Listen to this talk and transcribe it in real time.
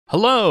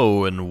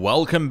Hello and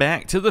welcome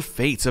back to the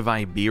Fate of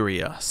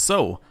Iberia.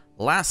 So,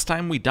 last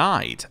time we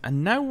died,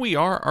 and now we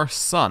are our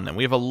son, and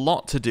we have a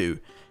lot to do,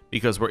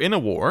 because we're in a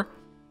war,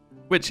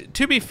 which,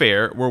 to be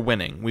fair, we're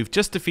winning. We've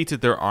just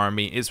defeated their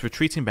army, it's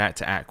retreating back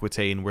to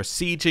Aquitaine, we're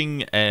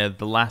sieging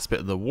the last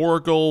bit of the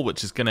war goal,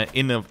 which is going to,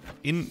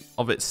 in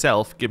of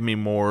itself, give me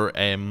more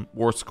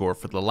war score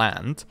for the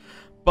land,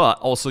 but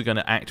also going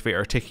to activate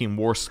our ticking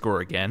war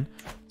score again,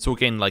 so we'll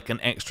gain like an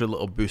extra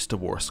little boost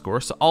of war score,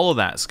 so all of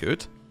that's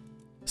good.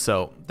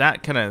 So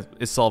that kind of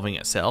is solving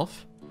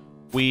itself.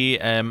 We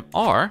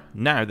are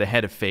now the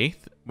head of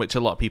faith, which a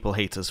lot of people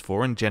hate us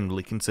for and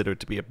generally consider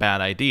to be a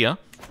bad idea.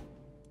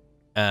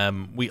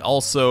 We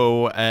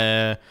also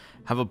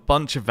have a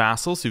bunch of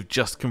vassals who've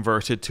just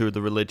converted to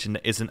the religion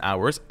that isn't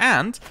ours,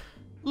 and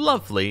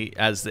lovely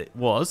as it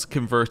was,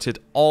 converted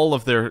all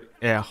of their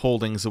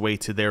holdings away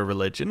to their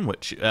religion,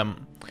 which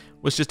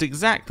was just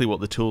exactly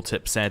what the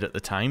tooltip said at the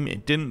time.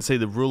 It didn't say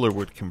the ruler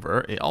would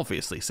convert, it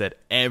obviously said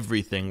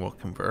everything will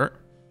convert.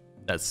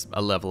 That's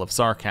a level of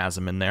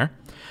sarcasm in there.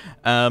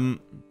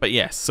 But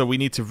yes, so we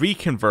need to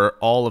reconvert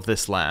all of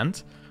this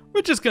land,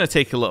 which is going to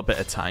take a little bit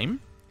of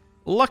time.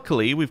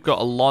 Luckily, we've got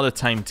a lot of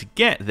time to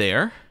get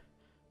there,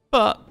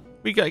 but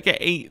we got to get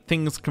 8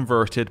 things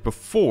converted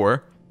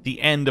before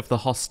the end of the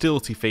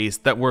hostility phase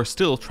that we're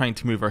still trying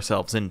to move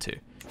ourselves into.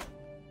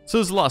 So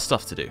there's a lot of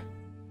stuff to do.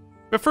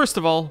 But first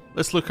of all,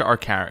 let's look at our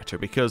character,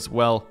 because,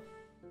 well,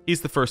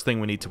 he's the first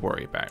thing we need to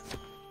worry about.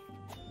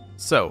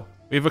 So,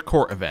 we have a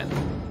court event.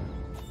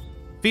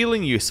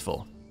 Feeling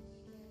useful.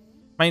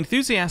 My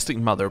enthusiastic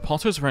mother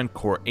potters around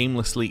court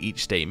aimlessly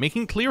each day,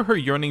 making clear her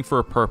yearning for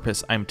a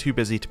purpose I am too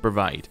busy to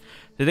provide.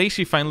 Today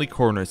she finally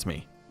corners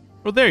me.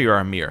 Oh, there you are,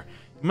 Amir.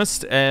 You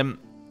must, to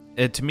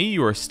me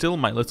you are still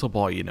my little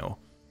boy, you know.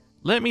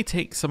 Let me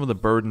take some of the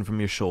burden from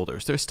your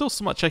shoulders. There's still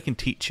so much I can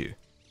teach you.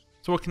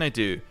 So what can I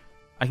do?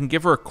 I can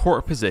give her a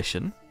court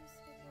position.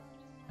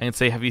 I can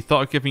say, have you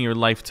thought of giving your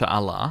life to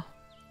Allah?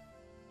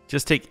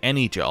 Just take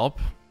any job.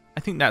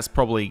 I think that's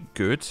probably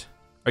good.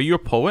 Are you a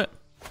poet?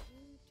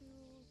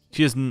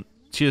 She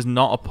is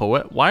not a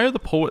poet. Why are the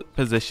poet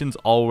positions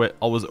always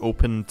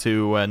open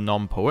to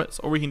non-poets?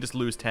 Or we can just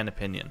lose 10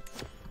 opinion.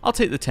 I'll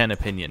take the 10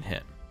 opinion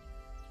hit.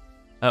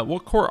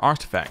 What core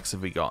artifacts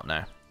have we got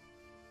now?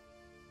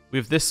 We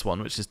have this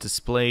one, which is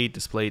displayed,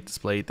 displayed,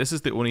 displayed. This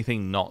is the only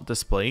thing not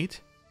displayed.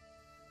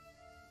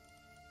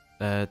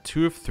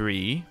 2 of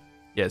 3.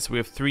 Yes, we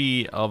have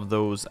 3 of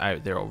those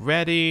out there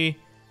already.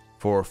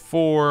 4 of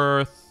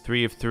 4.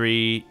 3 of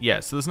 3. Yeah,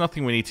 so there's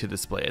nothing we need to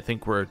display. I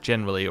think we're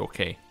generally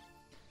okay.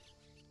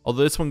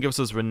 Although this one gives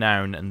us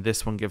renown, and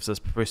this one gives us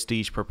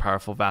prestige per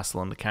powerful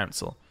vassal in the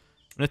council.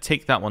 I'm going to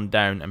take that one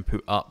down and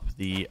put up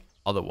the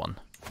other one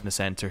in the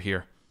center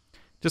here.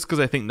 Just because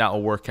I think that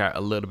will work out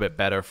a little bit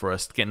better for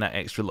us. Getting that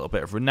extra little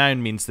bit of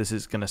renown means this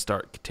is going to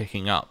start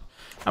ticking up.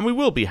 And we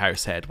will be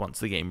house head once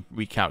the game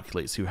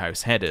recalculates who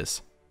house head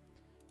is.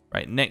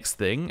 Right, next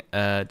thing,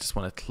 just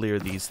want to clear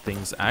these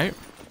things out.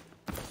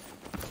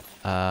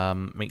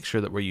 Make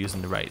sure that we're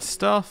using the right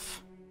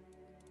stuff.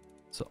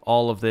 So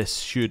all of this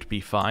should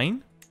be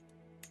fine.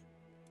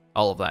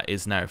 All of that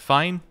is now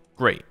fine.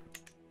 Great.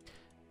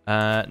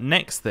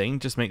 Next thing,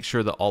 just make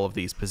sure that all of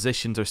these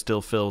positions are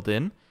still filled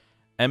in.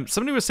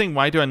 Somebody was saying,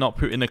 why do I not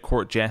put in a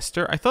court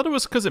jester? I thought it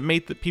was because it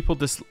made that people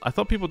I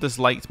thought people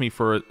disliked me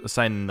for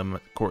assigning them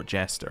a court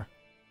jester.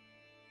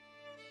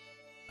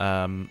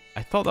 I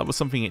thought that was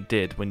something it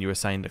did when you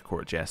assigned a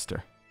court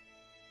jester.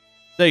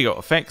 There you go.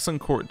 Effects on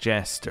court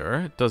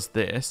jester does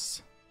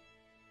this.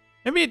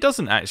 Maybe it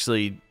doesn't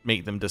actually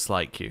make them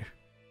dislike you.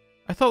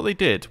 I thought they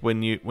did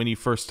when you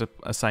first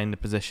assigned the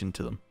position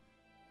to them.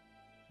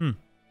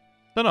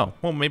 Don't know.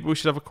 Well, maybe we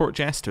should have a court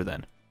jester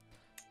then.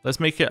 Let's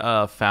make it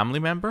a family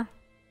member.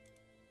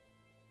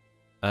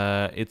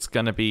 It's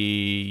gonna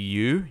be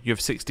you. You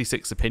have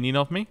 66 opinion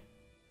of me.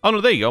 Oh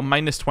no, there you go.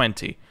 Minus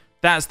 20.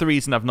 That's the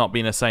reason I've not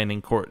been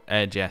assigning court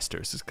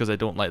jesters. Is because I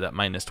don't like that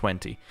minus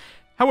 20.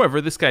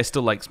 However, this guy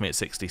still likes me at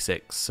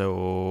 66,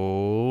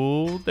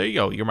 so there you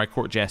go, you're my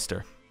court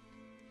jester.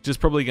 Which is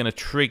probably going to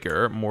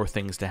trigger more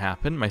things to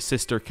happen. My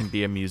sister can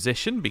be a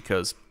musician,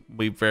 because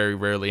we very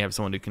rarely have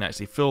someone who can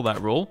actually fill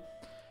that role.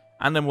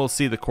 And then we'll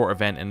see the court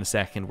event in a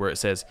second where it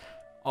says,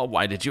 oh,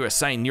 why did you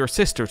assign your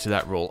sister to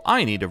that role?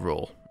 I need a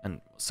role, and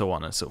so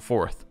on and so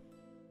forth.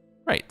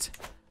 Right,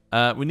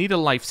 we need a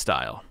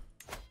lifestyle.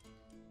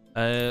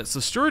 So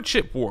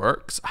stewardship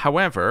works,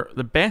 however,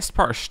 the best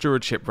part of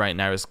stewardship right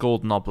now is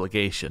golden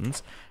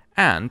obligations,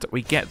 and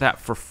we get that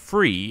for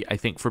free, I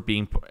think, for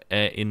being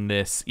in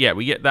this, yeah,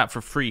 we get that for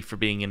free for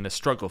being in the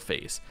struggle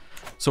phase.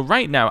 So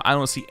right now, I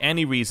don't see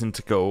any reason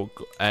to go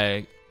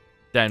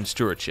down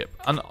stewardship,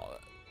 and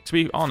to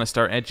be honest,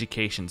 our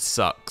education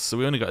sucks, so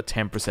we only got a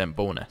 10%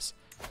 bonus.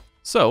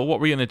 So, what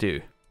we're going to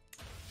do?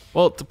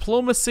 Well,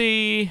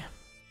 diplomacy,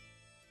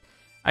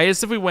 I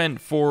guess if we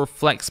went for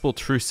flexible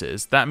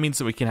truces, that means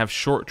that we can have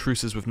short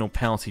truces with no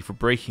penalty for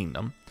breaking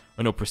them,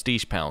 or no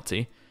prestige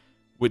penalty,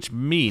 which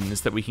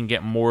means that we can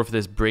get more of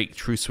this break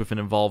truce with an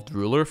involved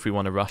ruler if we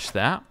want to rush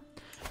that.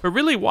 But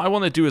really what I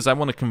want to do is I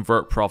want to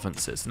convert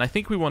provinces, and I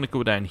think we want to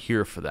go down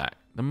here for that.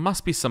 There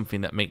must be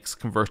something that makes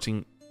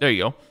converting... There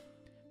you go.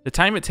 The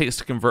time it takes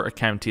to convert a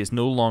county is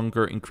no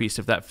longer increased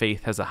if that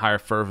faith has a higher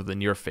fervor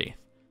than your faith.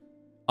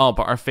 Oh,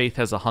 but our faith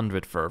has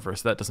 100 fervor,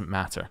 so that doesn't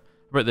matter. How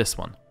about this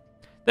one?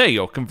 There you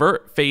go.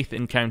 Convert faith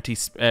in county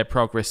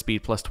progress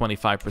speed plus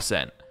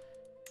 25%.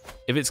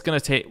 If it's going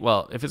to take...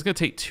 Well, if it's going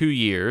to take 2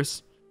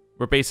 years,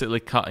 we're basically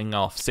cutting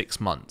off 6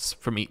 months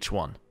from each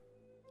one.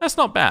 That's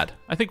not bad.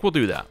 I think we'll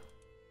do that.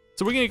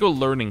 So we're going to go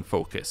learning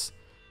focus.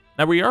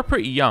 Now, we are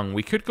pretty young.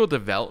 We could go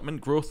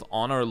development growth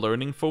on our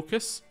learning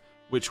focus,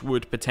 which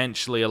would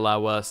potentially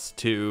allow us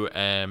to...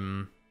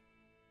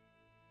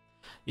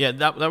 Yeah,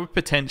 that would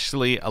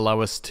potentially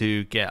allow us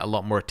to get a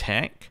lot more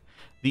tech.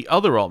 The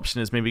other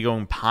option is maybe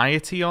going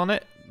piety on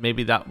it.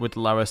 Maybe that would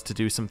allow us to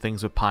do some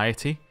things with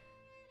piety.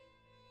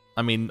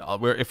 I mean,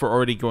 if we're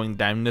already going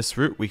down this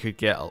route, we could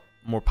get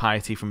more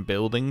piety from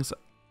buildings.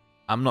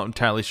 I'm not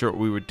entirely sure what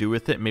we would do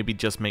with it. Maybe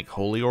just make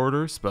holy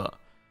orders, but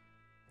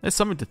it's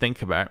something to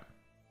think about.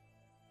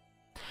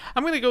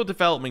 I'm going to go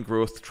development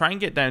growth, try and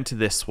get down to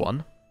this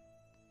one,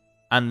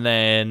 and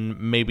then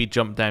maybe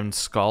jump down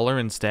scholar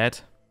instead.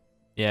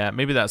 Yeah,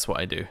 maybe that's what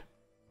I do.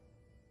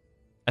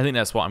 I think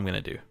that's what I'm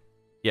going to do.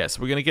 Yes,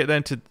 we're going to get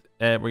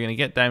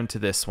down to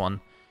this one.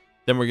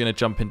 Then we're going to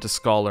jump into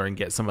scholar and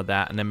get some of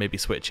that, and then maybe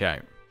switch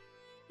out.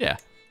 Yeah.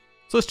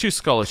 So let's choose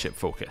scholarship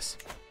focus.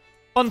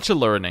 Bunch of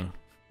learning,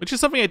 which is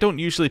something I don't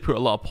usually put a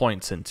lot of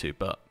points into,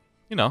 but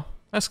you know,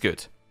 that's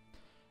good.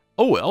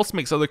 Oh, it also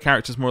makes other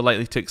characters more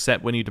likely to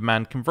accept when you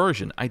demand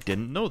conversion. I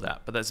didn't know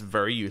that, but that's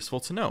very useful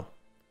to know.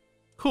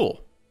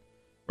 Cool.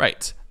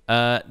 Right.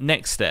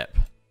 Next step.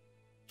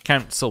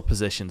 Council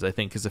positions, I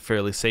think, is a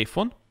fairly safe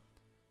one.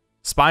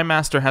 Spy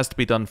Master has to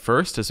be done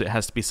first, as it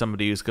has to be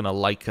somebody who's going to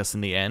like us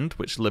in the end,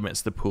 which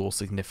limits the pool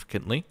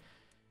significantly.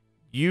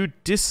 You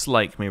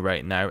dislike me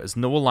right now, as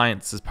no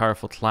alliance is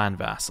powerful clan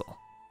vassal.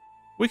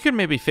 We could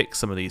maybe fix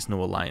some of these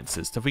no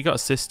alliances. Have we got a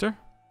sister?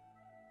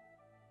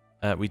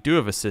 We do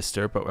have a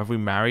sister, but have we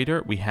married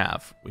her? We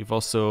have. We've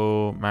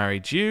also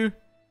married you.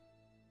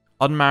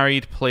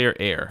 Unmarried player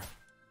heir.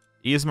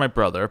 He is my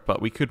brother,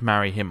 but we could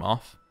marry him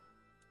off.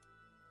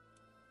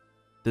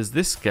 Does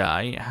this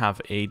guy have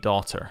a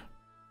daughter?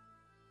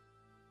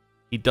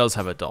 He does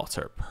have a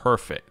daughter.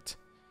 Perfect.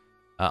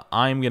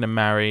 I'm going to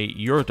marry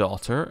your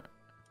daughter.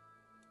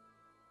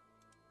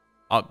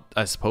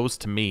 I suppose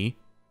to me.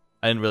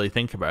 I didn't really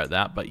think about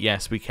that, but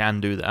yes, we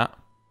can do that.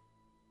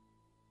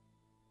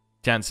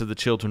 Chance of the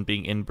children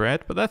being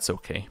inbred, but that's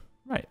okay.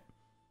 Right.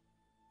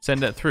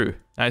 Send it through.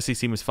 That actually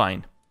seems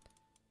fine.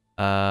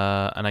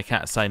 And I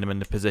can't assign him in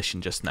the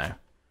position just now.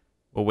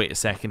 We'll wait a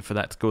second for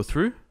that to go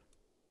through.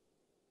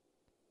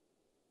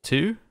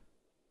 2.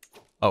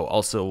 Oh,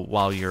 also,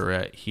 while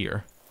you're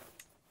here,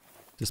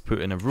 just put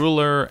in a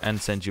ruler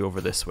and send you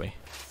over this way.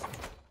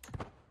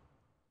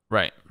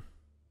 Right.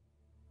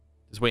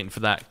 Just waiting for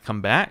that to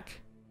come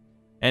back.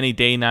 Any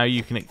day now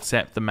you can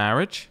accept the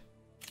marriage.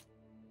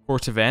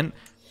 Court event.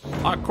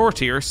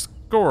 Courtier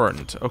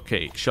scorned.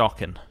 Okay,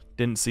 shocking.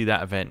 Didn't see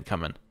that event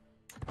coming.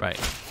 Right.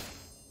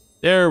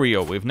 There we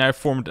go. We've now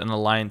formed an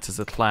alliance as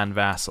a clan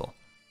vassal.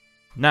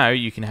 Now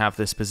you can have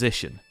this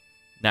position.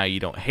 Now you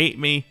don't hate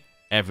me.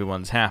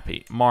 Everyone's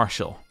happy.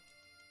 Marshal.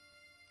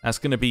 That's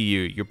going to be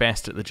you. You're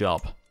best at the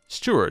job.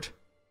 Steward.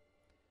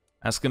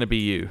 That's going to be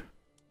you.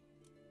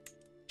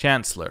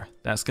 Chancellor.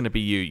 That's going to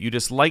be you. You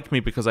dislike me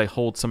because I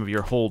hold some of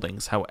your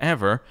holdings.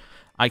 However,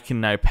 I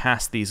can now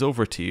pass these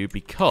over to you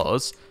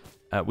because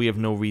we have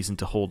no reason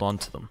to hold on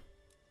to them.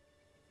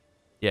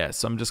 Yeah,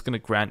 so I'm just going to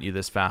grant you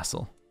this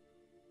vassal.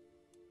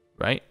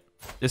 Right?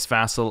 This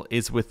vassal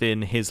is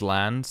within his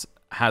lands,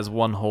 has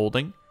 1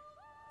 holding.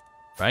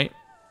 Right?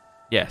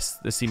 Yes,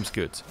 this seems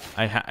good.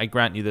 I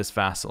grant you this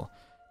vassal.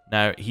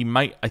 Now, he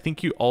might... I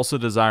think you also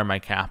desire my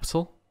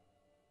capital.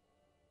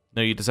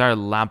 No, you desire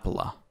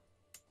Labala.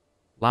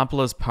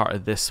 Labala's part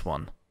of this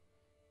one.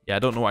 Yeah, I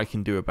don't know what I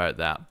can do about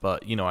that,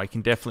 but, you know, I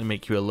can definitely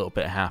make you a little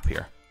bit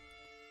happier.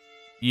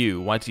 You,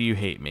 why do you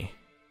hate me?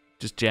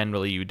 Just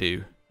generally you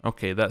do.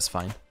 Okay, that's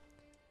fine.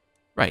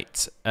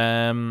 Right,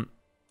 where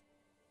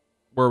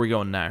are we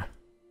going now?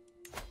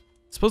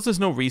 Suppose there's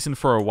no reason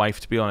for our wife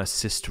to be on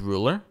assist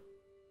ruler.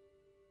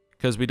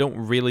 Because we don't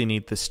really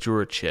need the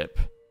stewardship.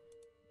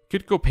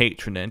 Could go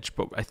patronage,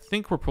 but I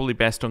think we're probably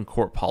best on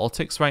court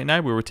politics right now.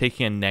 We were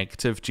taking a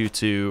negative due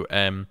to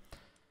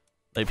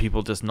like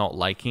people just not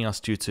liking us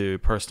due to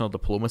personal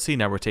diplomacy.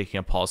 Now we're taking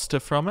a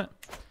positive from it.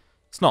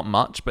 It's not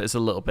much, but it's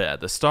a little bit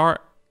at the start.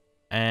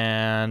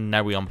 And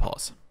now we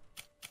unpause.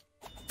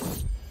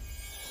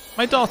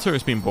 My daughter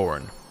has been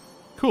born.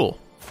 Cool.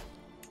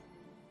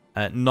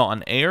 Not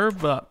an heir,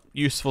 but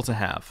useful to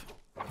have.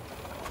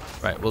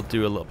 Right, we'll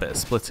do a little bit of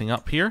splitting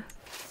up here.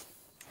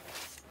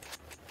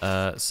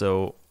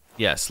 So,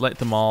 yeah, select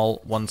them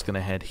all. One's going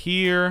to head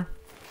here.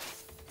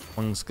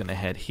 One's going to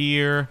head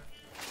here.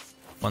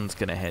 One's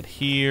going to head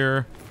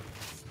here.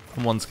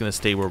 And one's going to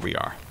stay where we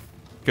are.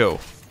 Go.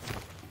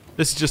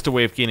 This is just a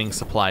way of gaining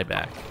supply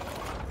back.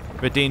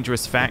 We're a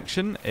dangerous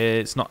faction.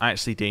 It's not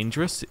actually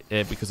dangerous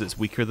because it's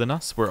weaker than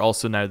us. We're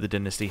also now the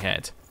dynasty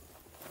head.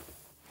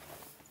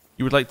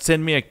 You would like to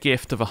send me a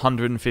gift of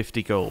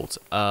 150 gold?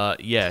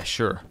 Yeah,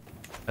 sure.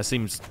 That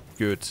seems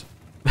good.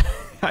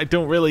 I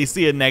don't really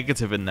see a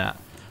negative in that.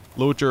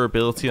 Low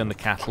durability on the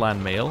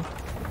Catalan mail.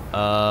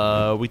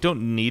 We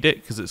don't need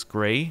it because it's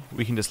grey.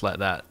 We can just let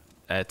that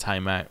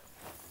time out.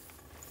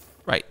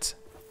 Right.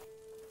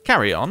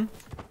 Carry on.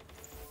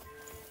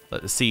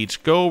 Let the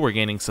siege go. We're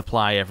gaining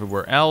supply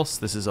everywhere else.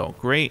 This is all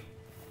great.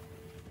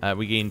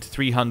 We gained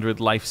 300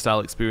 lifestyle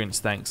experience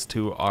thanks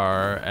to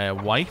our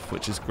wife,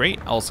 which is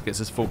great. Also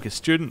gets us focused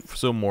student,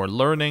 so more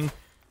learning.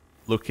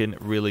 Looking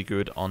really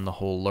good on the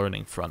whole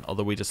learning front.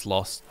 Although we just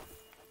lost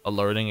a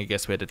learning. I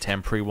guess we had a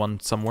temporary one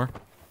somewhere.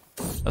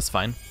 That's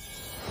fine.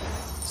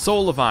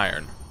 Soul of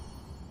Iron.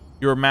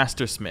 You're a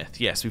master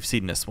smith. Yes, we've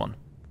seen this one.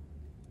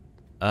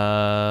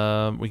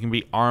 We can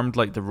be armed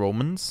like the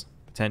Romans,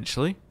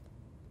 potentially.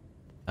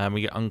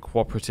 We get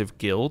uncooperative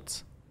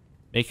guilds.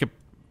 Make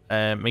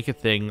a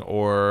thing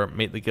or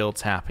make the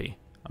guilds happy.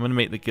 I'm gonna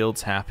make the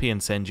guilds happy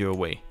and send you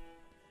away.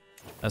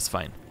 That's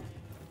fine.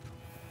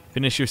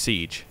 Finish your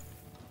siege.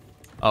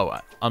 Oh,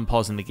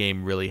 unpausing the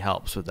game really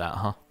helps with that,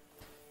 huh?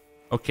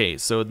 Okay,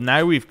 so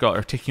now we've got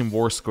our ticking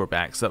war score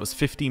back. So that was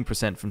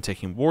 15% from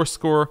ticking war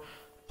score,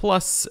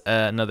 plus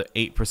another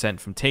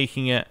 8% from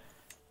taking it.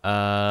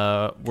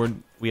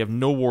 We have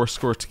no war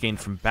score to gain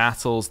from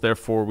battles,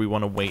 therefore we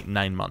want to wait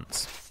 9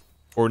 months.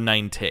 Or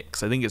 9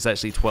 ticks. I think it's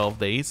actually 12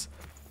 days.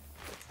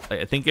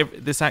 I think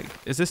if this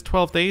is this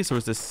 12 days or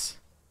is this...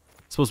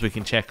 I suppose we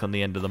can check on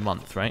the end of the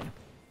month, right?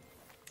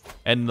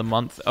 End of the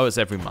month? Oh, it's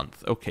every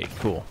month. Okay,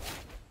 cool.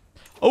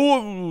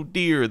 Oh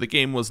dear, the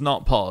game was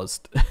not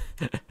paused.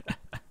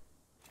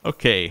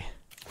 Okay,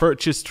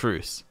 purchase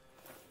truce.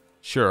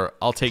 Sure,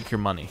 I'll take your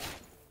money.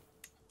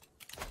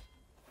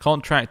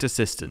 Contract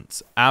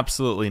assistance.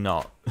 Absolutely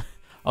not.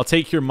 I'll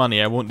take your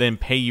money. I won't then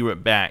pay you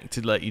it back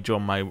to let you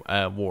join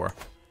my war.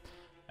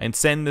 And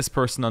send this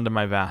person under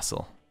my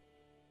vassal.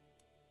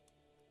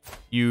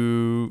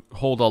 You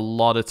hold a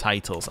lot of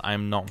titles.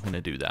 I'm not going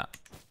to do that.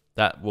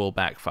 That will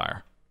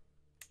backfire.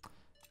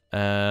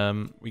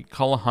 We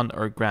call a hunt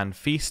or a grand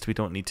feast. We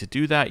don't need to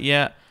do that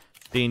yet.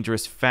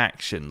 Dangerous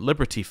faction.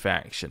 Liberty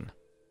faction.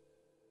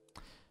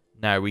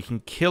 Now, we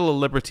can kill a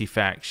liberty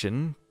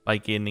faction by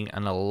gaining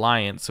an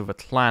alliance with a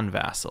clan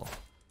vassal.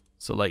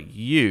 So, like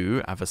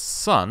you have a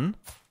son.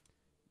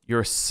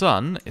 Your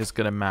son is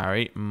going to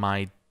marry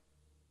my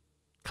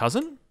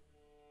cousin?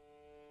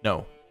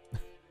 No.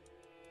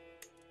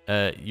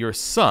 Your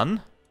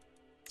son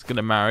is going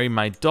to marry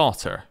my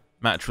daughter.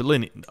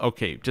 Matrilineal.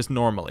 Okay, just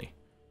normally.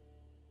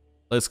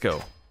 Let's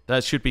go.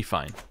 That should be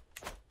fine.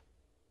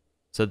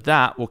 So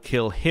that will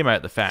kill him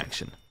out the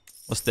faction.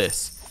 What's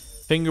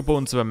this?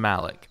 Fingerbones of a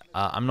Malik.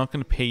 I'm not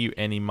going to pay you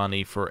any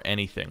money for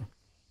anything.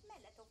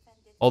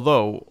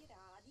 Although,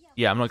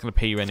 yeah, I'm not going to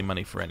pay you any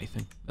money for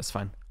anything. That's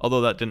fine.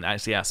 Although that didn't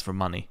actually ask for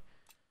money.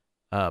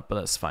 But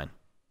that's fine.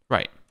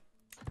 Right.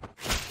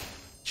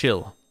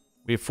 Chill.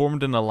 We have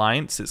formed an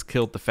alliance. It's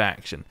killed the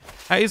faction.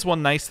 That is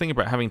one nice thing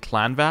about having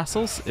clan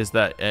vassals, is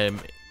that,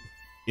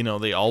 you know,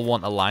 they all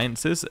want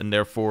alliances, and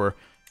therefore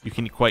you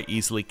can quite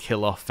easily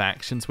kill off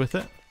factions with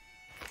it.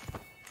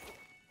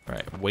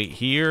 Alright, wait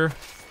here.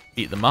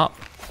 Beat them up.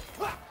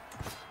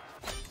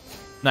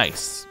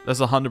 Nice. That's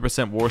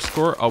 100% war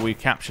score. Oh, we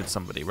captured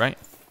somebody, right?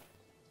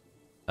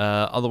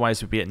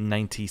 Otherwise, we'd be at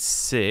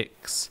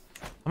 96.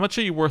 How much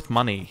are you worth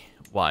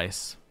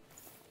money-wise?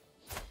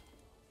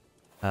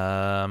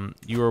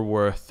 You are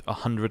worth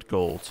 100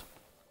 gold.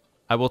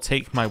 I will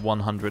take my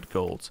 100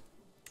 gold.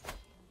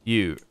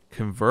 You,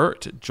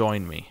 convert,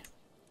 join me.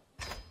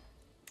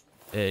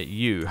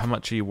 You, how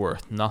much are you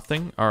worth?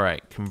 Nothing?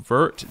 Alright,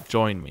 convert,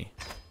 join me.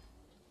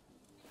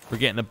 We're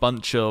getting a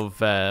bunch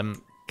of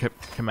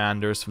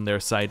commanders from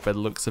their side by the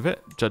looks of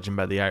it, judging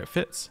by the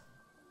outfits.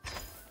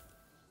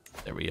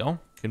 There we go.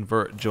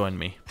 Convert, join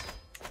me.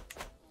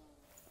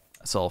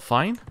 That's all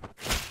fine.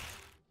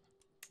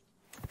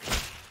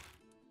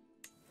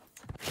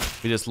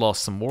 We just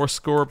lost some war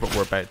score, but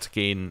we're about to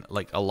gain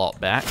like a lot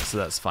back, so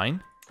that's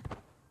fine.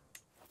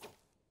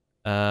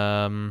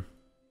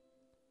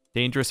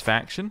 Dangerous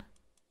faction.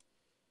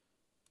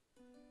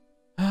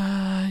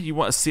 You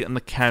want a seat on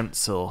the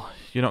council.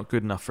 You're not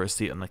good enough for a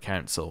seat on the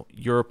council.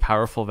 You're a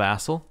powerful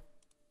vassal.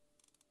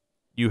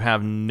 You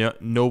have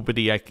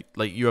nobody,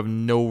 like you have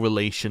no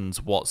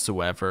relations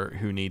whatsoever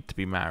who need to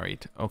be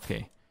married.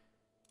 Okay.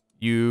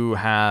 You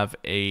have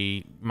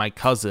my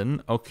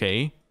cousin.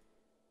 Okay.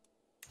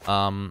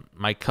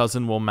 My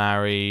cousin will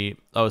marry...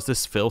 Oh, is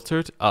this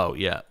filtered? Oh,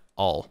 yeah.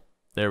 All.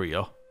 There we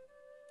go.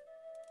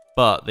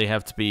 But they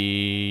have to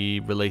be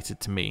related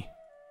to me.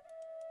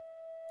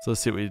 So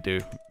let's see what we do.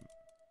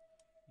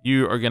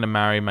 You are going to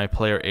marry my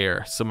player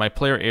heir. So my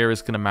player heir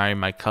is going to marry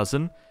my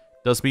cousin.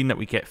 Does mean that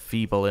we get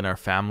feeble in our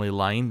family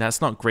line.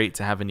 That's not great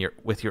to have in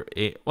with your...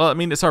 Well, I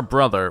mean, it's our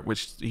brother,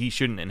 which he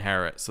shouldn't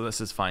inherit. So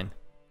this is fine.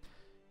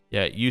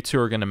 Yeah, you two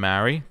are going to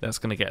marry. That's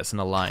going to get us an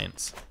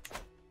alliance.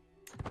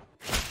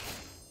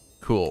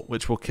 Cool,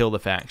 which will kill the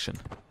faction.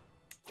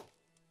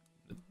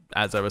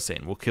 as I was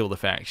saying, we'll kill the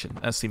faction.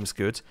 That seems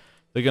good.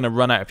 They're going to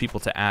run out of people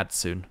to add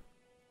soon.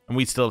 And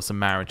we still have some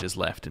marriages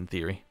left, in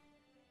theory.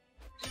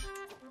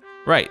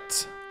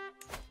 Right.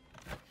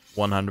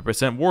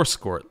 100% war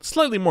score.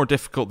 Slightly more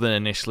difficult than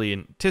initially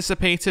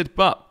anticipated,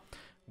 but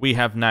we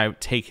have now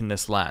taken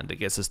this land. It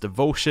gets us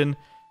devotion.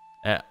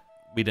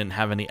 We didn't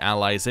have any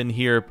allies in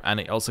here, and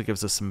it also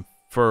gives us some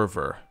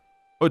fervor.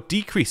 Oh, it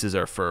decreases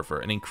our fervor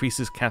and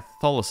increases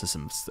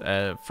Catholicism's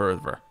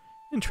fervor.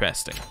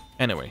 Interesting.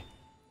 Anyway,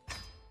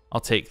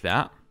 I'll take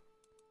that.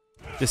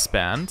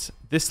 Disband.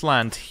 This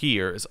land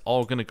here is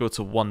all going to go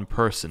to one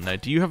person. Now,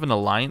 do you have an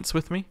alliance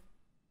with me?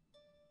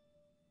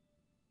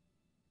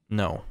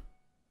 No.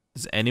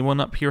 Does anyone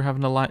up here have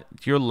an alliance?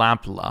 You're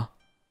Labla.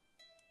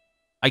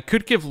 I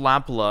could give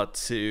Labla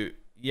to...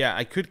 Yeah,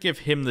 I could give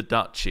him the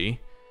duchy.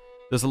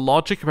 There's a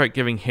logic about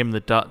giving him the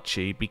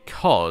duchy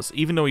because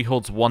even though he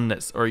holds one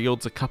that's, or he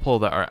holds a couple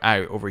that are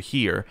out over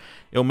here,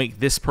 it'll make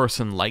this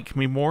person like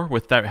me more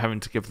without having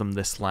to give them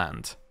this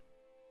land.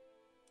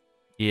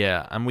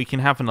 Yeah, and we can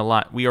have an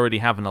alliance. We already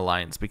have an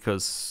alliance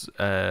because,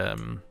 yeah,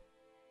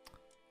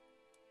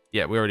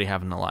 we already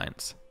have an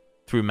alliance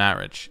through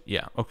marriage.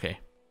 Yeah, okay.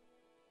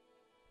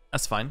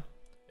 That's fine.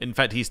 In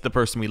fact, he's the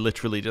person we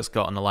literally just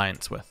got an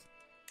alliance with.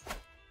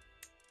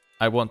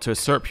 I want to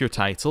usurp your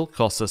title.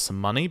 Costs us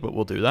some money, but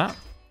we'll do that.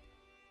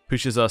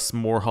 Pushes us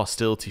more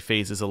hostility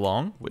phases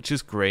along, which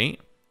is great.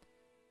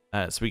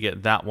 So we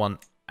get that one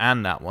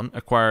and that one.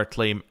 Acquire a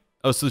claim.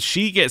 Oh, so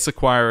she gets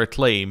acquire a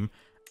claim,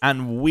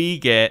 and we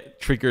get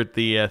triggered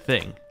the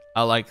thing.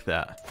 I like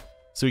that.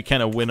 So we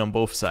kind of win on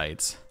both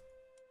sides.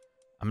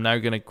 I'm now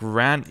going to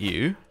grant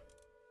you...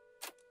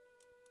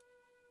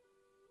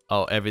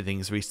 Oh,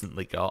 everything's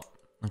recently got.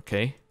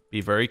 Okay, be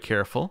very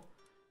careful.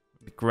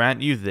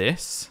 Grant you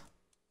this.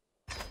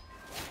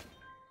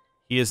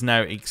 He is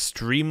now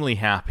extremely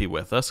happy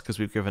with us because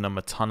we've given him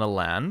a ton of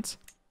land.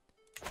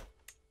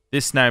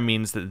 This now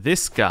means that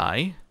this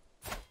guy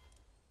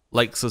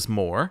likes us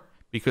more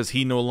because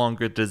he no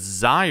longer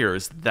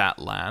desires that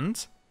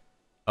land.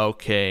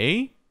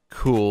 Okay,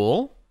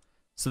 cool.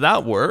 So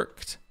that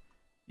worked.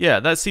 Yeah,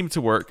 that seemed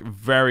to work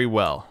very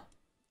well.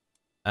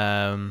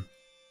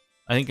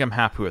 I think I'm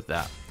happy with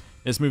that.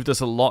 It's moved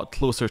us a lot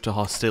closer to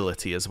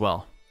hostility as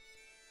well.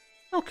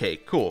 Okay,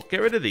 cool.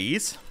 Get rid of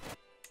these.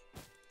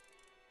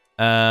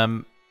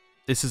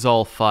 This is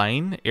all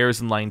fine. Heir's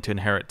in line to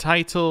inherit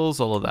titles.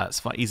 All of that's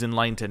fine. He's in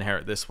line to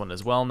inherit this one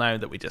as well now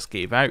that we just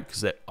gave out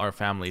because our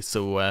family's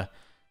so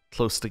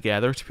close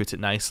together, to put it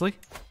nicely.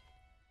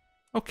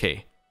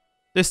 Okay.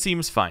 This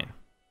seems fine.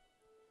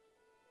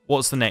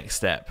 What's the next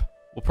step?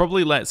 We'll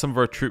probably let some of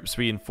our troops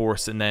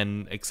reinforce and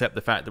then accept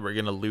the fact that we're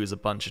going to lose a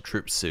bunch of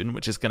troops soon,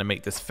 which is going to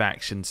make this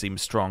faction seem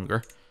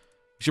stronger.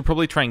 We should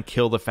probably try and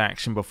kill the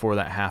faction before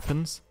that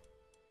happens.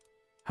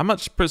 How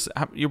much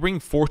you bring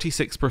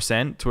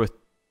 46% to a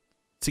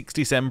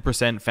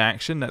 67%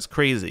 faction? That's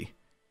crazy.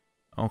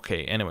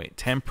 Okay, anyway,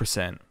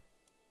 10%.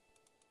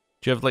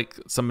 Do you have like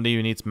somebody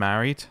who needs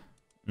married?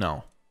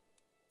 No.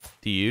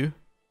 Do you?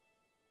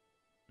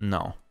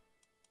 No.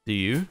 Do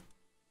you?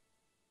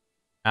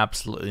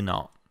 Absolutely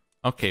not.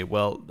 Okay,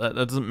 well, that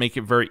doesn't make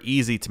it very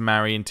easy to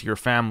marry into your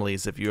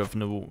families if you have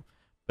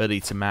nobody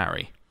to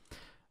marry.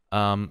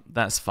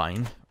 That's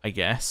fine, I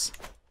guess.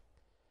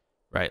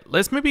 Right,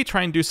 let's maybe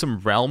try and do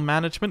some realm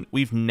management.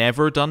 We've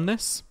never done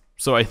this,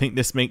 so I think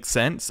this makes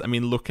sense. I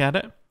mean, look at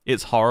it.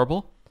 It's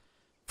horrible.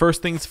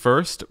 First things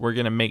first, we're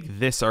going to make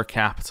this our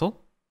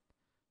capital.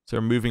 So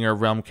we're moving our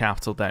realm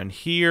capital down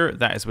here.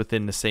 That is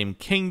within the same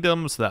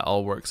kingdom, so that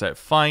all works out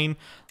fine.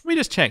 Let me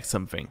just check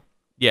something.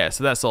 Yeah,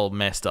 so that's all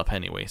messed up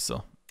anyway,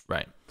 so,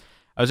 right.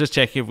 I was just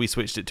checking if we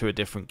switched it to a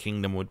different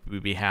kingdom, would we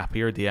be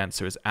happier? The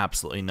answer is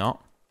absolutely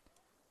not.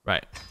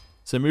 Right,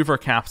 so move our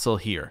capital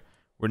here.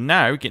 We're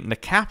now getting the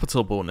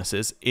capital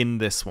bonuses in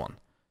this one.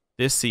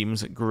 This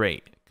seems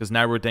great, because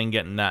now we're then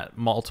getting that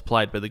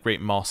multiplied by the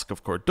Great Mosque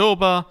of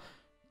Cordoba.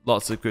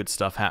 Lots of good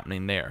stuff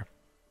happening there.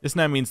 This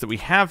now means that we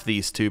have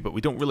these two, but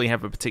we don't really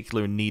have a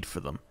particular need for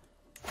them.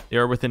 They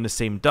are within the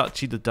same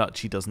duchy. The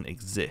duchy doesn't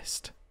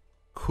exist.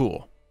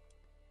 Cool.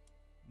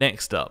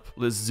 Next up,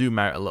 let's zoom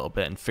out a little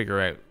bit and figure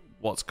out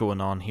what's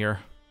going on here.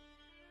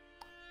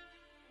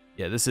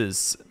 Yeah, this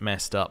is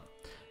messed up.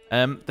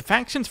 The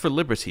faction's for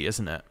liberty,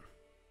 isn't it?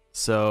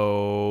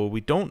 So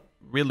we don't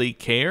really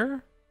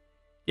care.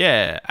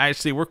 Yeah,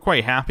 actually, we're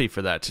quite happy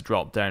for that to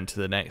drop down to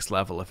the next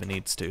level if it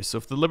needs to. So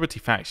if the Liberty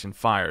faction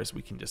fires,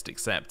 we can just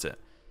accept it.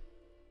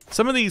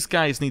 Some of these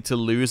guys need to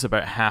lose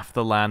about half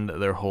the land that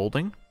they're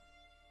holding.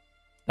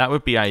 That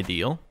would be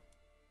ideal,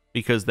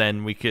 because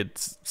then we could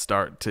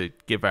start to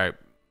give out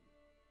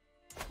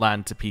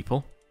land to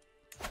people.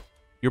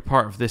 You're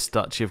part of this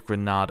Duchy of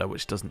Granada,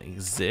 which doesn't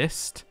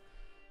exist.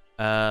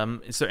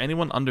 Is there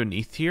anyone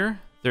underneath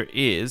here? There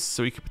is,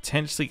 so we could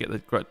potentially get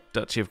the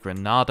Duchy of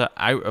Granada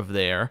out of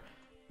there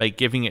by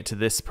giving it to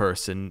this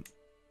person.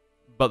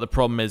 But the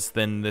problem is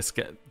then this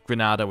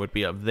Granada would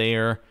be up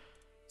there.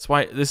 That's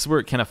why this is where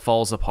it kind of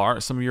falls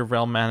apart. Some of your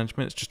realm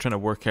management is just trying to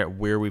work out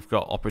where we've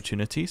got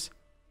opportunities.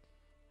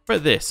 How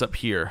about this up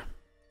here?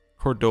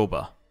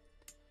 Cordoba.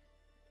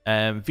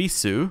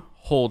 Visu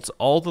holds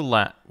all the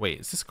land.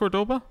 Wait, is this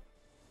Cordoba?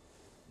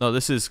 No,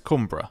 this is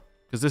Cumbra,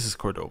 because this is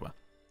Cordoba.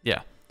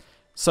 Yeah.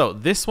 So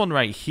this one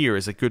right here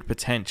is a good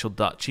potential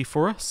duchy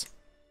for us.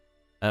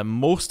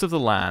 Most of the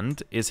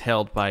land is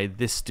held by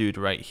this dude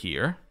right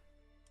here.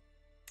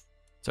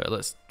 Sorry,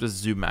 let's just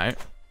zoom out.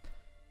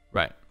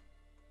 Right.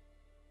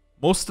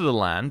 Most of the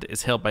land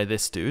is held by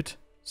this dude.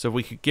 So if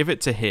we could give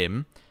it to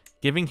him,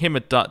 giving him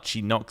a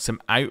duchy knocks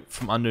him out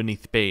from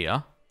underneath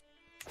Bea.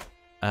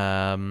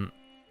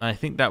 I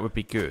think that would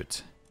be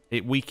good.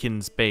 It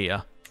weakens Bea.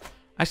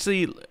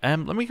 Actually,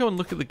 let me go and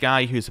look at the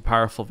guy who's a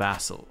powerful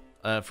vassal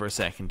for a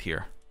second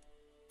here.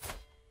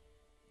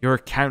 You're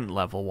account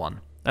level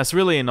 1. That's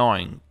really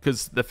annoying,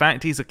 because the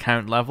fact he's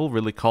account level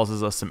really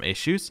causes us some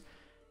issues,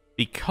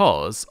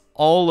 because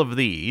all of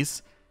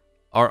these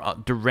are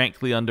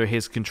directly under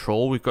his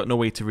control. We've got no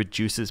way to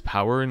reduce his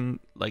power in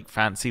like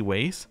fancy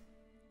ways.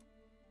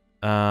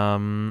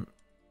 You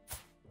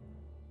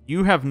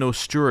have no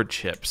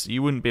stewardship, so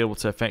you wouldn't be able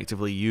to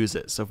effectively use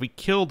it. So if we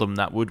killed him,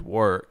 that would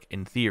work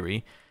in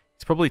theory.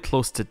 He's probably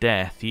close to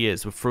death. He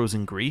is, with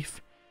frozen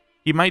grief.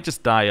 He might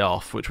just die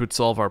off, which would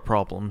solve our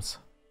problems.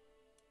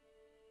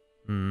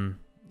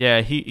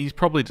 Yeah, he's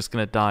probably just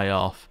going to die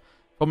off.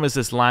 Problem is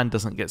this land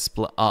doesn't get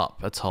split up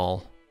at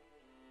all.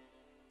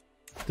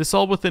 This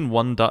all within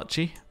one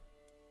duchy?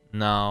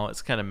 No,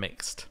 it's kind of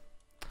mixed.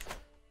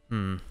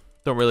 Don't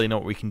really know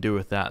what we can do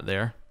with that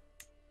there.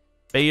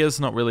 Bea's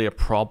not really a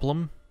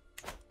problem.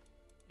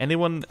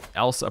 Anyone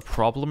else a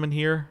problem in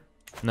here?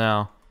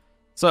 No.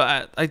 So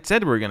I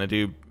said we were going to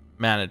do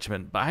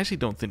management, but I actually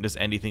don't think there's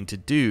anything to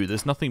do.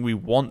 There's nothing we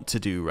want to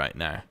do right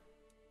now.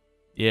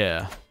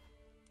 Yeah.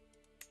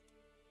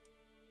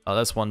 Oh,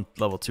 that's one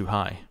level too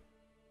high.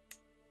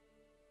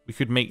 We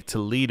could make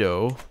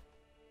Toledo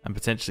and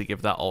potentially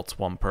give that all to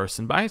one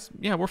person. But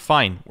yeah, we're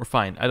fine. We're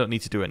fine. I don't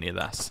need to do any of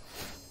this.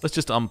 Let's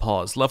just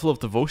unpause. Level of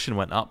devotion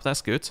went up.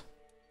 That's good.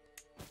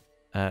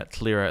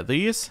 Clear out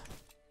these.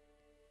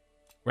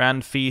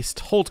 Grand Feast.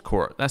 Hold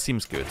court. That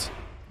seems good.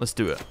 Let's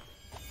do it.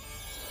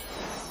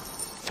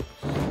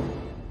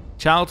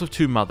 Child of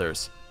two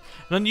mothers.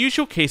 An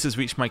unusual case has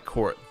reached my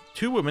court.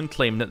 Two women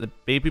claim that the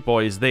baby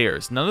boy is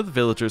theirs. None of the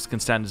villagers can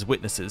stand as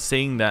witnesses,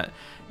 saying that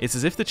it's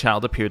as if the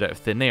child appeared out of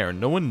thin air.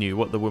 No one knew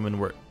what the women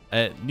were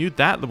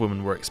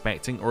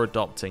expecting or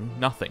adopting.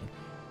 Nothing.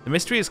 The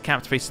mystery has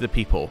captivated the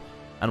people,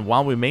 and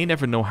while we may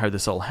never know how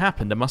this all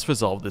happened, I must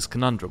resolve this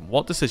conundrum.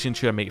 What decision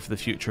should I make for the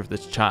future of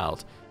this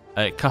child?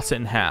 Cut it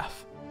in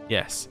half.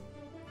 Yes.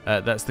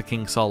 That's the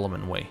King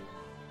Solomon way.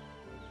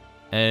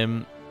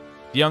 The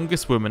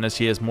youngest woman, as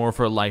she has more of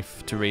her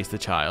life to raise the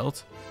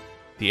child.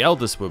 The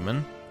eldest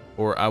woman,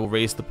 or I will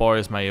raise the boy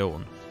as my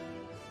own.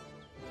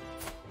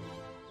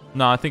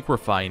 No, I think we're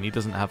fine. He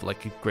doesn't have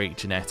like a great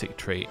genetic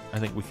trait. I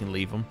think we can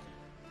leave him.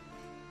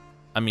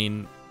 I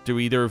mean, do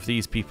either of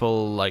these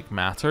people like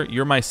matter?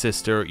 You're my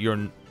sister,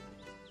 wait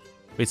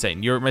a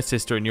second, you're my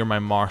sister and you're my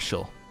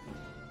marshal.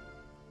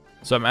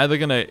 So I'm either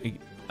gonna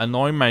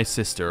annoy my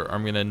sister or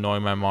I'm gonna annoy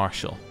my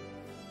marshal.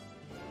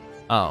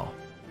 Oh.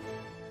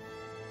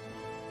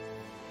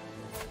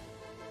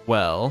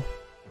 Well.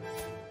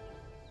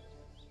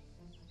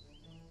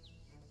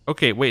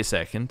 Okay, wait a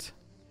second.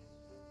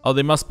 Oh,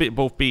 they must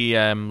both be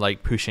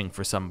like pushing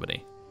for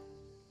somebody.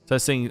 So I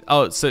was saying,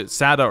 oh, so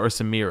Sada or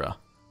Samira.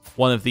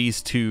 One of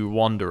these two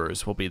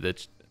wanderers will be the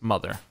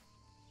mother.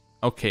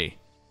 Okay.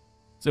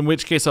 So in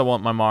which case I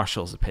want my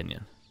marshal's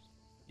opinion.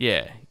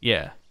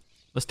 Yeah.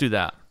 Let's do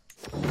that.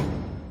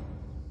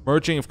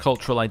 Merging of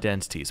cultural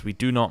identities. We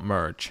do not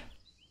merge.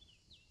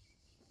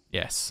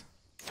 Yes.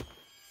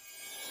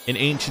 In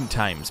ancient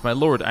times. My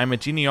lord, I'm a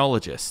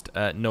genealogist.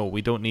 No,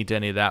 we don't need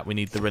any of that. We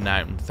need the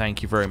renown.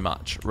 Thank you very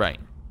much. Right.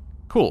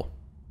 Cool.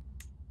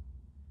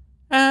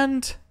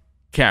 And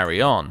carry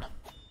on.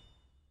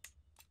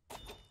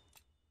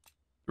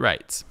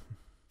 Right.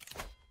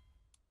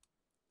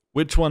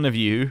 Which one of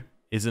you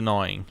is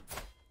annoying?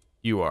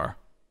 You are.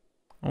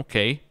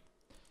 Okay.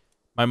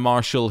 My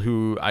marshal,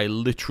 who I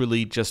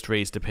literally just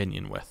raised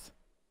opinion with.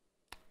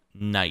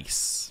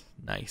 Nice.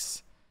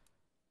 Nice.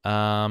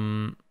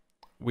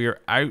 We're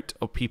out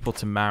of people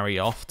to marry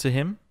off to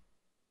him.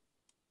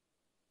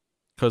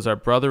 Because our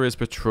brother is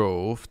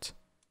betrothed.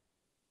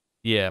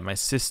 Yeah, my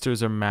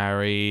sisters are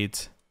married.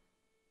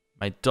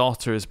 My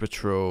daughter is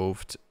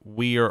betrothed.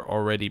 We are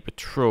already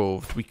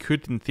betrothed. We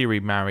could, in theory,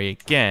 marry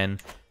again.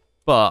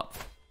 But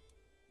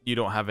you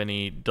don't have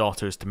any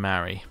daughters to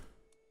marry.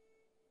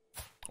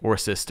 Or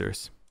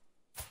sisters.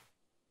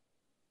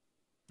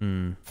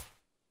 Do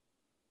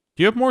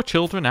you have more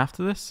children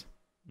after this?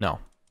 No.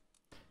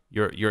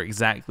 You're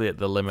exactly at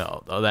the limit.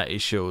 Oh, that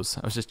is shows.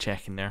 I was just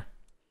checking there.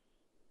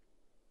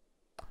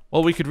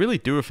 Well, we could really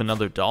do with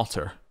another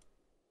daughter.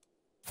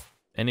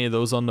 Any of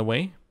those on the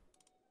way?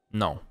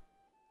 No.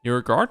 You're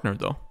a gardener,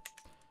 though.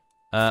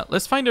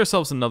 Let's find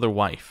ourselves another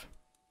wife.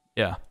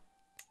 Yeah.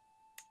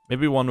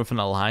 Maybe one with an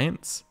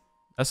alliance.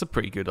 That's a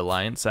pretty good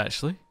alliance,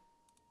 actually.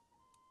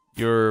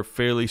 You're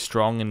fairly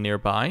strong and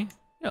nearby.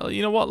 Yeah,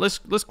 you know what? Let's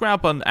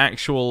grab an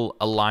actual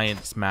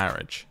alliance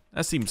marriage.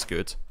 That seems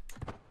good.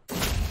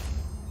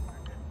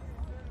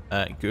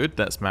 Good,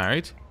 that's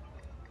married.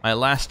 My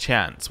last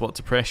chance. What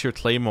to press your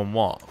claim on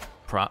what?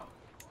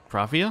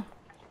 Pravia?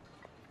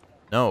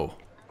 No.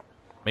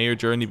 May your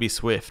journey be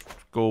swift.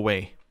 Go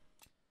away.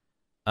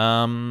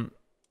 How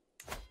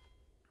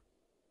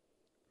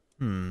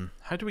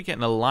do we get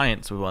an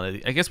alliance with one of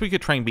these? I guess we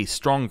could try and be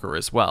stronger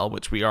as well,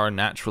 which we are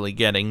naturally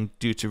getting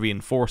due to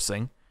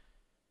reinforcing.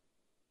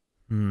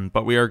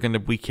 But we are going to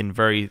weaken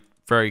very,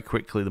 very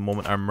quickly the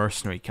moment our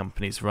mercenary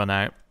companies run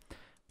out,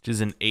 which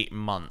is in 8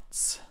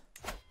 months.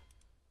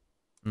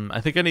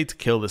 I think I need to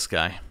kill this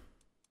guy.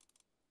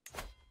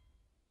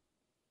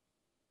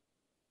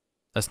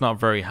 That's not a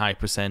very high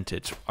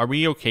percentage. Are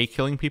we okay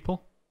killing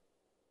people?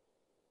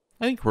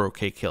 I think we're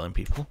okay killing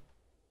people.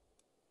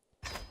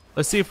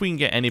 Let's see if we can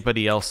get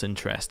anybody else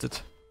interested.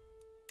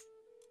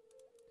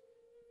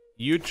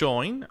 You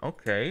join.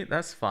 Okay,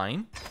 that's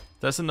fine.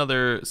 That's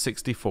another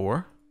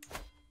 64.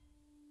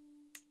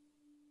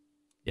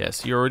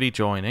 Yes, you're already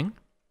joining.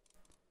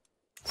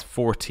 It's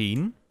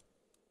 14.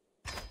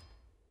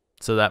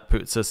 So that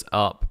puts us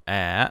up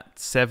at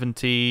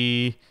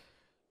 70,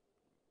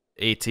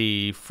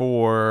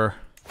 84,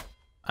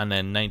 and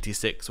then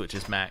 96, which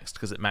is maxed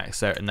because it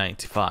maxed out at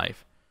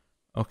 95.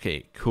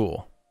 Okay,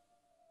 cool.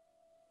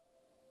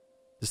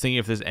 Just thinking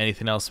if there's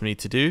anything else we need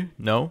to do.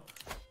 No.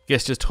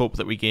 Guess just hope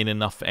that we gain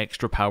enough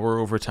extra power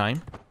over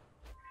time.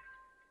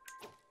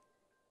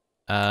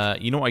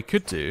 You know what I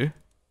could do?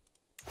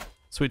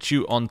 Switch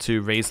you onto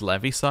raise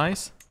levy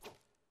size,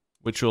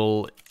 which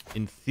will,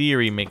 in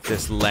theory, make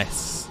this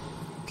less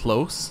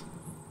close.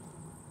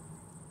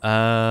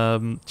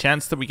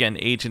 Chance that we get an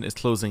agent is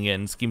closing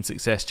in. Scheme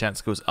success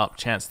chance goes up.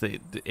 Chance that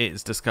it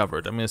is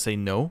discovered. I'm going to say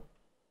no.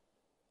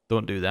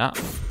 Don't do that.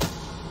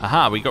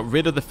 Aha, we got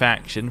rid of the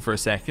faction for a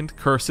second.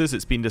 Curses,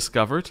 it's been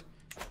discovered.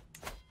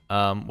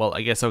 Well,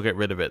 I guess I'll get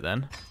rid of it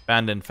then.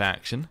 Abandoned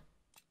faction.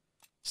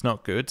 It's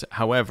not good.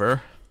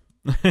 However,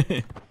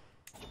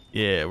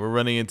 yeah, we're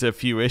running into a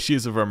few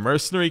issues of our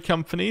mercenary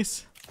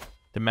companies.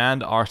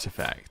 Demand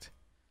artifact.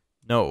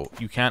 No,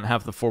 you can't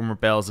have the former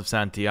bells of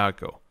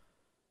Santiago.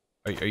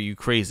 Are you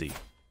crazy?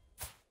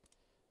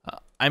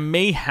 I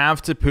may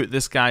have to put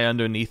this guy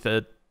underneath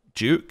a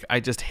duke.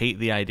 I just hate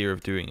the idea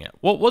of doing it.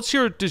 What's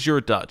your de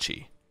jure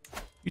duchy?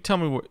 You tell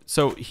me what.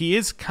 So he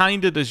is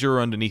kind of de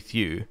jure underneath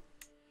you.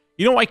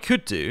 You know what I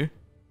could do?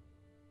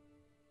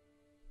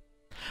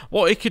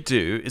 What I could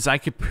do is I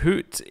could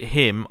put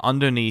him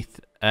underneath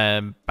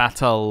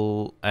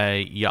Battle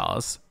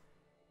Yaz,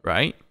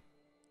 right?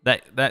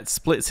 That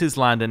splits his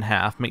land in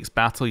half, makes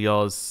Battle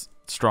Yaz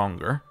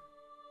stronger.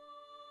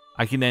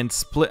 I can then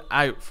split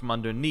out from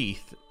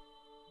underneath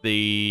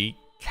the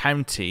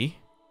county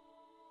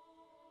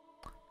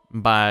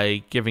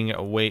by giving it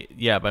away,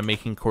 yeah, by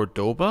making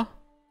Cordoba.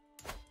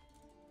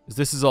 Because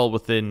this is all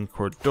within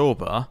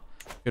Cordoba.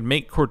 I could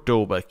make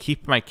Cordoba,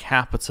 keep my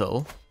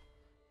capital.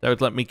 That would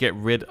let me get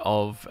rid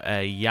of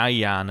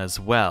Yayan as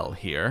well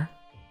here.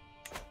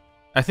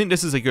 I think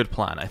this is a good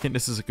plan. I think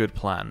this is a good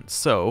plan.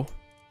 So,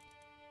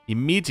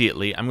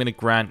 immediately, I'm going to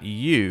grant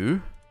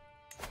you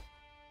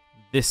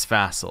this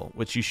vassal,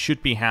 which you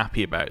should be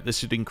happy about. This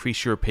should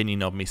increase your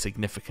opinion of me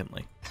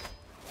significantly.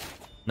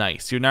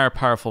 Nice. You're now a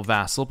powerful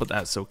vassal, but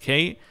that's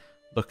okay.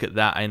 Look at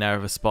that. I now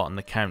have a spot in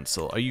the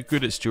council. Are you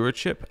good at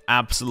stewardship?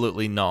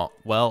 Absolutely not.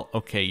 Well,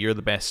 okay. You're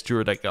the best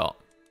steward I got.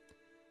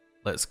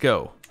 Let's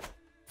go.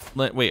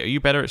 Wait, are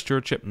you better at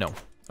stewardship? No.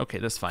 Okay,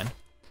 that's fine.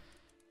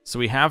 So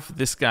we have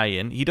this guy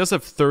in. He does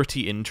have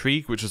 30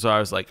 intrigue, which is why I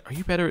was like, are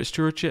you better at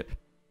stewardship?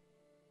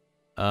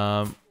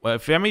 Well,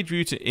 if I made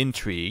you to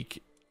intrigue,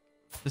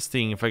 this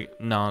thing,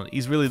 no,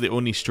 he's really the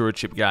only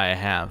stewardship guy I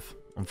have,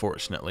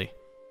 unfortunately.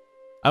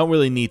 I don't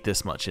really need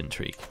this much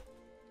intrigue.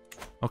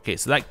 Okay,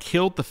 so that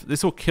killed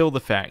this will kill the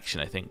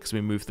faction, I think, because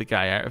we moved the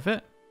guy out of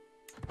it.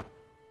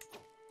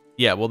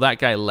 Yeah, well, that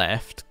guy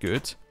left.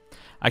 Good.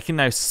 I can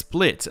now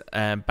split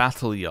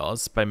Battle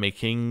Yaz by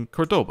making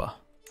Cordoba.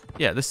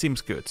 Yeah, this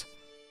seems good.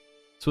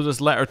 So we'll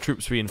just let our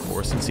troops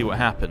reinforce and see what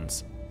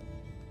happens.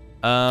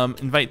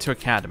 Invite to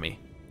academy.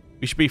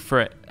 We should be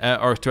for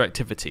or to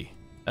activity.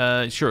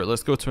 Sure,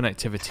 let's go to an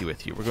activity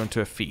with you. We're going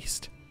to a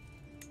feast.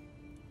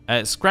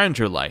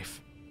 Scrounger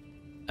life.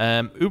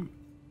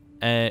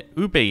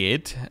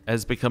 Ubaid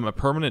has become a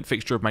permanent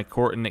fixture of my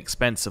court and an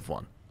expensive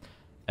one.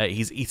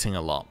 He's eating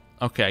a lot.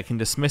 Okay, I can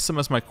dismiss him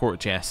as my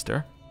court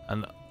jester.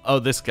 And oh,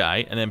 this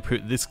guy. And then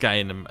put this guy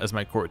in him as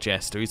my court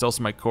jester. He's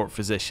also my court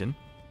physician.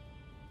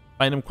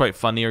 Find him quite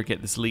funny or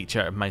get this leech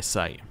out of my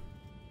sight.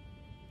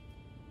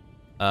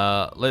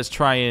 Let's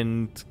try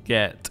and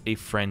get a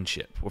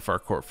friendship with our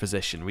court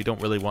physician. We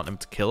don't really want him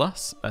to kill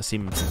us. That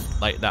seems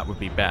like that would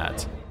be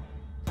bad.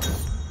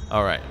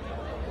 Alright.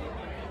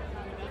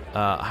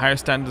 Higher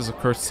standards of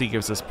courtesy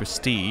gives us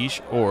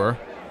prestige, or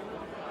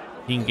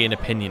he can gain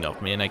opinion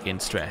of me and I gain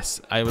stress.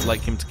 I would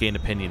like him to gain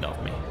opinion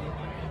of me.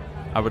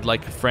 I would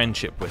like a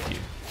friendship with you.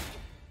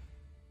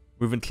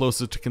 Moving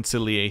closer to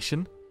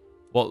conciliation.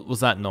 What was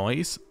that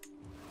noise?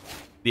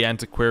 The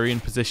antiquarian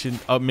position.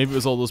 Oh, maybe it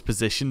was all those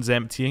positions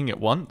emptying at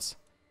once.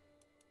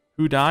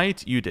 Who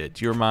died? You did.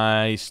 You're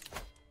my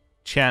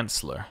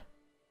chancellor.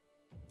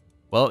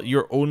 Well,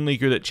 you're only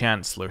good at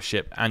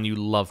Chancellorship, and you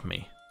love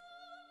me.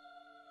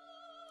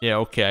 Yeah,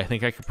 okay, I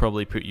think I could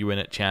probably put you in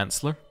at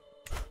Chancellor.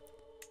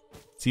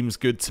 Seems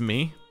good to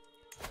me.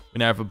 We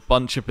now have a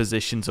bunch of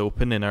positions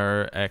open in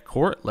our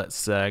court.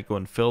 Let's go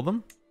and fill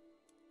them.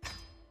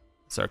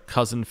 It's our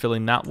cousin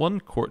filling that one.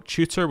 Court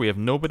tutor, we have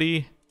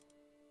nobody.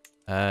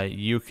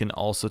 You can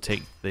also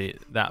take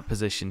that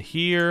position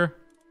here.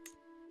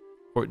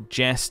 Court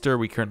jester,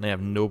 we currently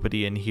have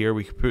nobody in here.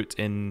 We could put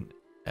in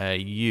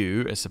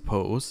you, I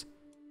suppose.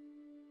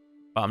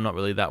 But I'm not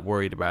really that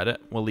worried about it.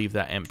 We'll leave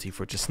that empty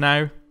for just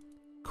now.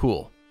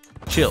 Cool.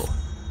 Chill.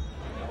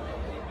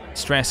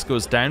 Stress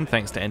goes down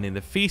thanks to ending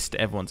the feast.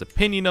 Everyone's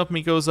opinion of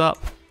me goes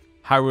up.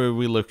 How are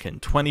we looking?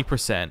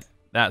 20%.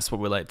 That's what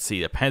we like to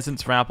see. A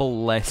peasant's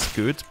rabble, less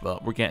good,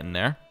 but we're getting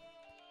there.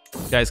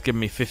 Guys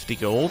giving me 50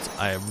 gold.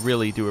 I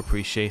really do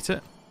appreciate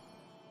it.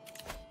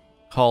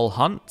 Call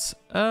hunt.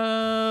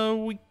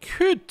 We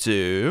could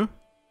do.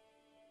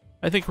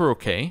 I think we're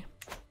okay.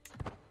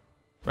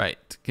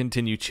 Right,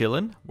 continue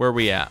chilling. Where are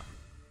we at?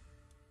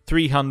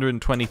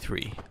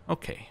 323.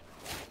 Okay.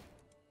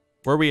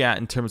 Where are we at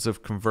in terms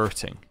of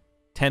converting?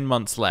 10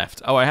 months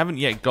left. Oh, I haven't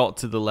yet got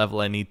to the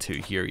level I need to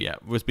here yet.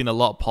 There's been a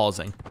lot of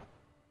pausing.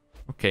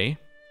 Okay.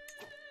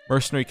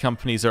 Mercenary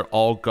companies are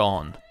all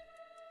gone.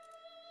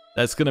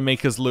 That's going to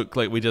make us look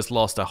like we just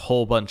lost a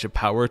whole bunch of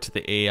power to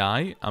the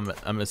AI,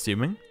 I'm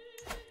assuming.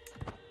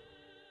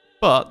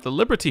 But the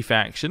Liberty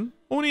faction,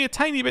 only a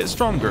tiny bit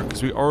stronger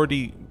because we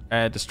already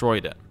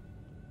destroyed it.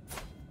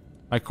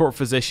 My court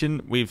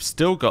physician, we've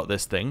still got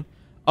this thing.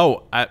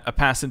 Oh, a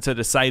passenger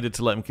decided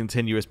to let him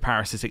continue his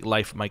parasitic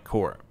life at my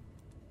court.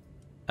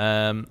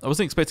 I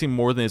wasn't expecting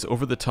more than his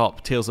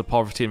over-the-top tales of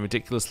poverty and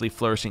ridiculously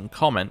flourishing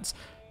comments.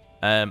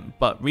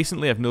 But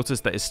recently I've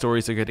noticed that his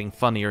stories are getting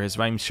funnier, his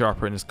rhymes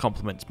sharper, and his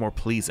compliments more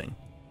pleasing.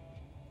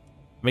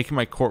 Making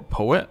my court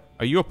poet?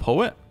 Are you a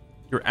poet?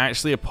 You're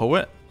actually a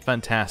poet?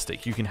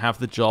 Fantastic. You can have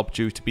the job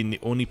due to being the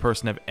only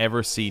person I've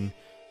ever seen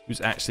who's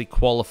actually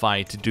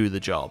qualified to do the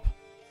job.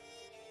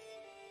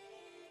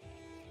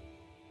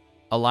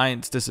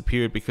 Alliance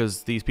disappeared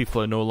because these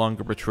people are no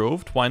longer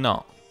betrothed? Why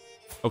not?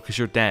 Oh, because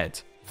you're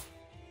dead.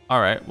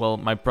 Alright, well,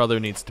 my brother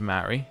needs to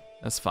marry.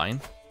 That's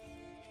fine.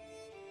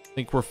 I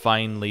think we're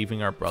fine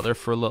leaving our brother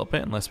for a little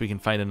bit, unless we can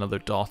find another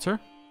daughter.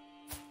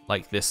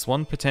 Like this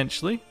one,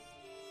 potentially.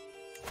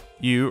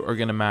 You are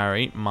going to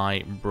marry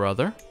my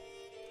brother.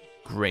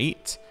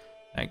 Great.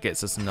 That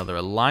gets us another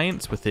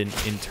alliance within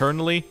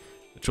internally,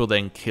 which will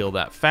then kill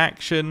that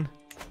faction.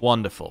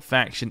 Wonderful.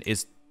 Faction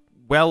is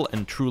well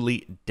and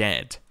truly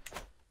dead.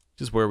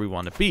 Which is where we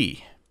want to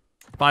be.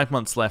 5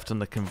 months left on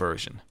the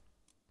conversion.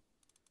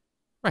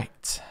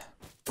 Right.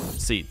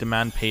 Let's see.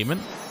 Demand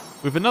payment.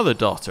 We have another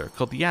daughter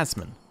called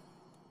Yasmin.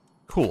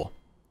 Cool.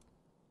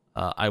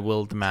 I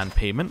will demand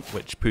payment,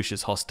 which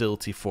pushes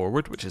hostility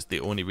forward, which is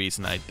the only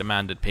reason I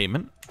demanded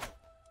payment.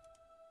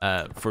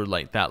 For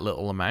like that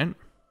little amount.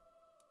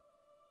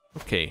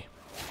 Okay.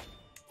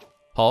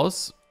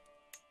 Pause.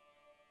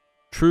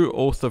 True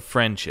oath of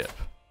friendship.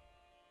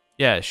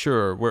 Yeah,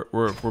 sure.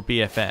 We're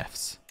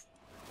BFFs.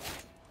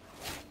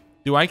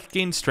 Do I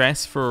gain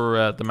stress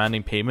for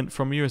demanding payment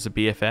from you as a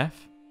BFF?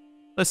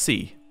 Let's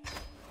see.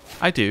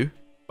 I do,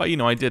 but you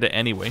know I did it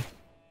anyway.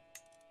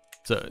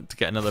 So to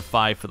get another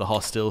 5 for the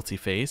hostility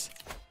phase.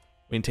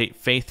 We can take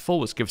faithful,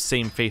 which gives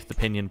same faith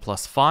opinion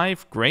plus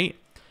 5. Great.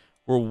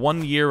 We're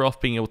 1 year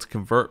off being able to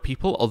convert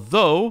people.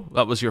 Although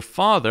that was your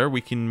father,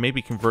 we can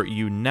maybe convert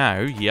you now.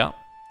 Yep.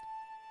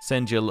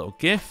 Send you a little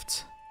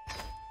gift.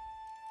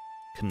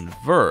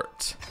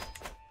 Convert.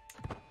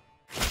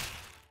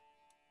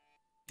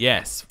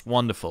 Yes,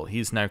 wonderful.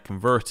 He's now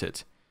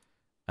converted.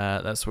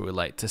 That's what we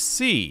like to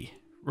see.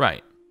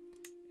 Right.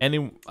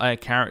 Any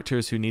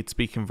characters who need to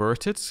be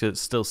converted, so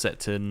it's still set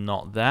to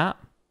not that.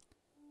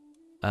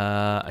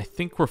 I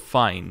think we're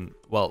fine.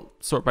 Well,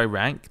 sort by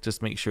rank,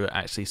 just make sure it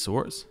actually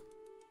sorts.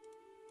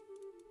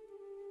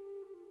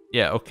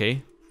 Yeah,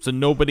 okay. So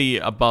nobody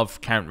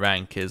above count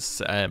rank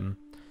is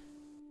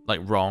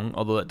like wrong,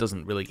 although it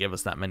doesn't really give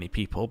us that many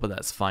people, but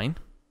that's fine.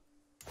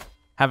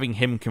 Having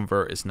him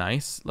convert is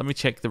nice. Let me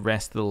check the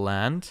rest of the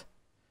land.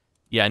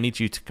 Yeah, I need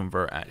you to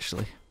convert,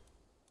 actually.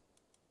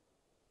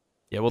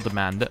 Yeah, we'll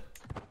demand it.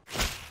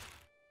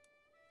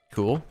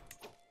 Cool.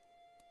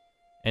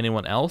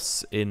 Anyone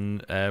else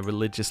in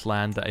religious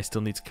land that I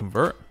still need to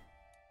convert?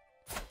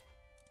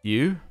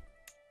 You?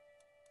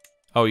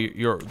 Oh,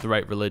 you're the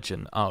right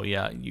religion. Oh,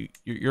 yeah,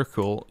 you're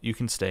cool. You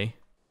can stay.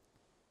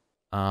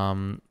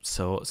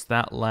 So it's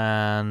that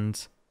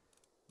land.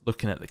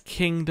 Looking at the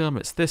kingdom,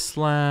 it's this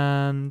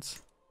land.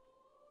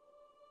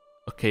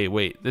 Okay,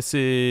 wait, this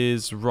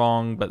is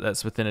wrong, but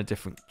that's within a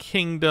different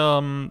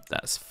kingdom.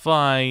 That's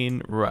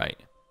fine. Right.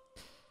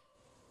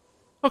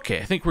 Okay,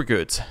 I think we're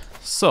good.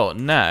 So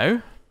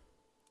now,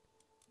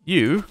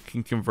 you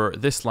can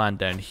convert this land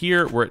down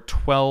here. We're at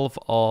 12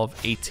 of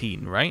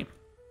 18, right?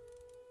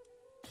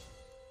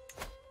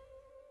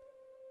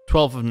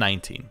 12 of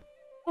 19.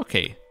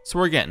 Okay, so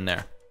we're getting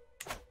there.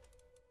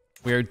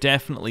 We are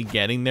definitely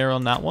getting there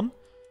on that one.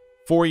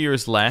 4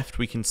 years left.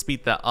 We can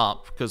speed that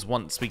up because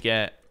once we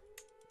get...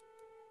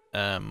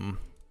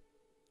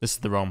 this is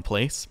the wrong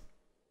place.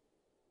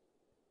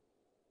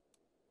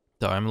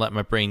 So I'm letting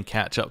my brain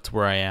catch up to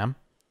where I am.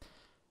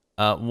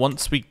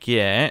 Once we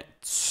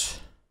get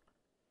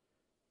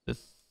the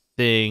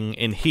thing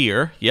in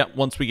here, yep,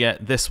 once we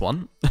get this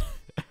one,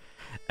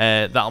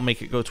 that'll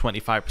make it go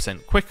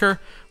 25% quicker,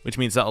 which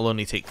means that'll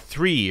only take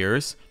 3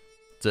 years.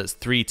 So it's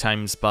 3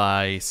 times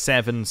by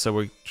 7, so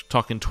we're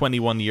talking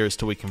 21 years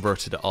till we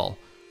converted it all.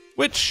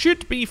 Which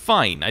should be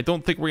fine. I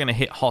don't think we're going to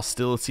hit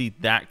hostility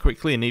that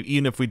quickly, and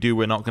even if we do,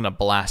 we're not going to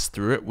blast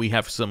through it. We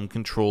have some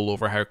control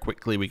over how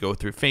quickly we go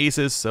through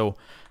phases, so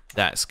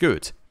that's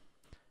good.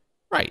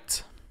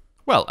 Right.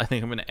 Well, I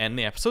think I'm going to end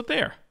the episode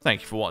there.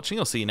 Thank you for watching.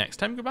 I'll see you next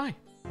time. Goodbye.